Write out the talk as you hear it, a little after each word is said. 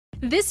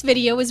This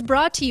video is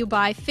brought to you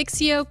by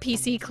Fixya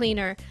PC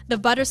Cleaner, the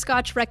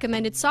Butterscotch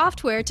recommended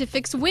software to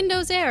fix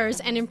Windows errors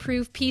and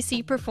improve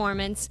PC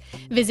performance.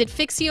 Visit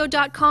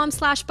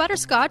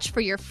fixyo.com/butterscotch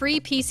for your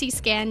free PC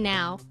scan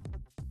now.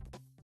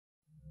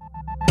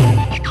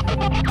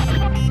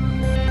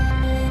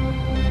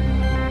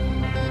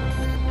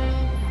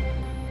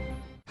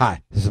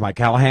 Hi, this is Mike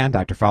Callahan,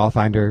 Dr.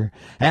 FileFinder,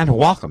 and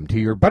welcome to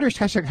your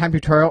Butterscotch.com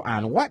tutorial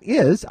on what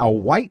is a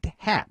white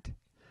hat.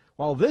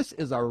 Well, this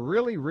is a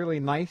really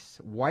nice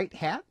white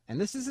hat, and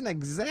this isn't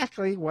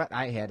exactly what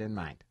I had in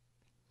mind.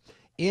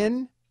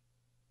 In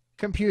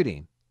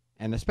computing,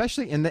 and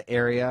especially in the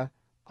area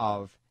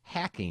of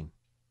hacking,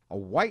 a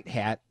white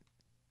hat,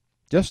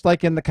 just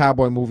like in the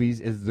cowboy movies,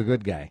 is the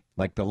good guy,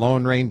 like the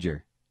Lone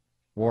Ranger.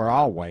 Wore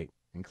all white,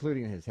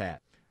 including his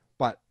hat.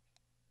 But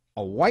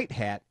a white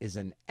hat is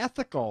an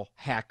ethical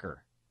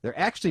hacker. They're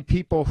actually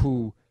people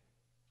who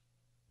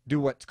do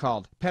what's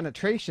called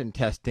penetration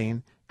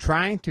testing,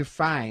 trying to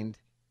find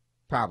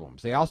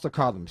problems. They also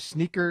call them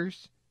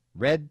sneakers,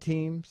 red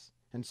teams,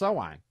 and so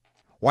on.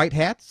 White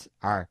hats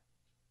are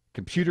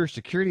computer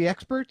security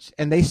experts,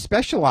 and they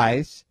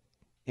specialize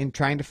in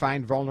trying to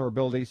find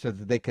vulnerabilities so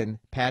that they can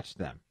patch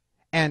them.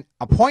 And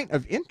a point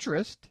of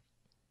interest,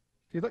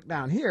 if you look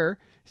down here,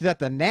 is that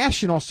the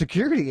National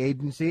Security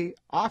Agency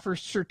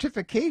offers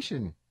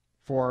certification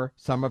for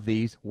some of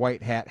these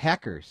white hat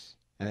hackers.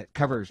 And it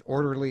covers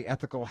orderly,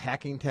 ethical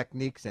hacking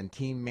techniques and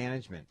team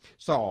management.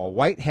 So a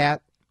white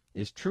hat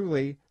is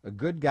truly a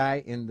good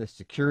guy in the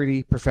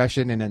security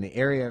profession, and in the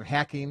area of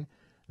hacking,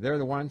 they're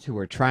the ones who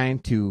are trying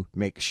to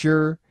make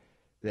sure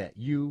that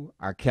you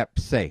are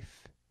kept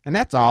safe. And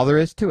that's all there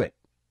is to it.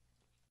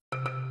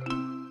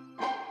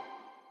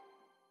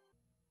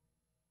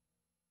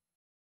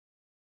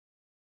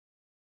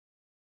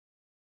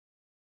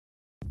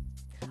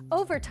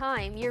 Over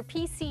time, your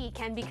PC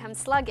can become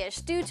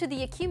sluggish due to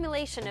the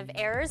accumulation of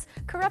errors,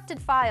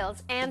 corrupted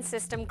files, and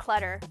system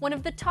clutter. One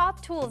of the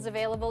top tools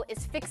available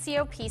is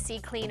Fixya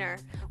PC Cleaner.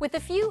 With a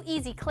few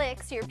easy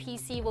clicks, your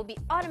PC will be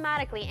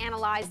automatically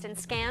analyzed and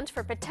scanned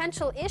for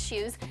potential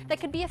issues that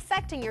could be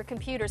affecting your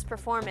computer's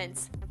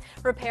performance.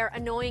 Repair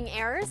annoying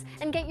errors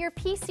and get your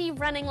PC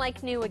running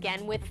like new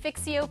again with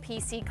Fixya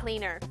PC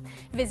Cleaner.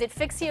 Visit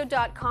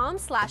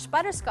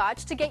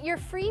fixyo.com/butterscotch to get your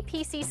free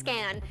PC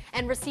scan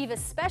and receive a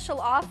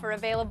special offer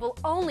available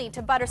only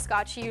to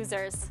Butterscotch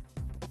users.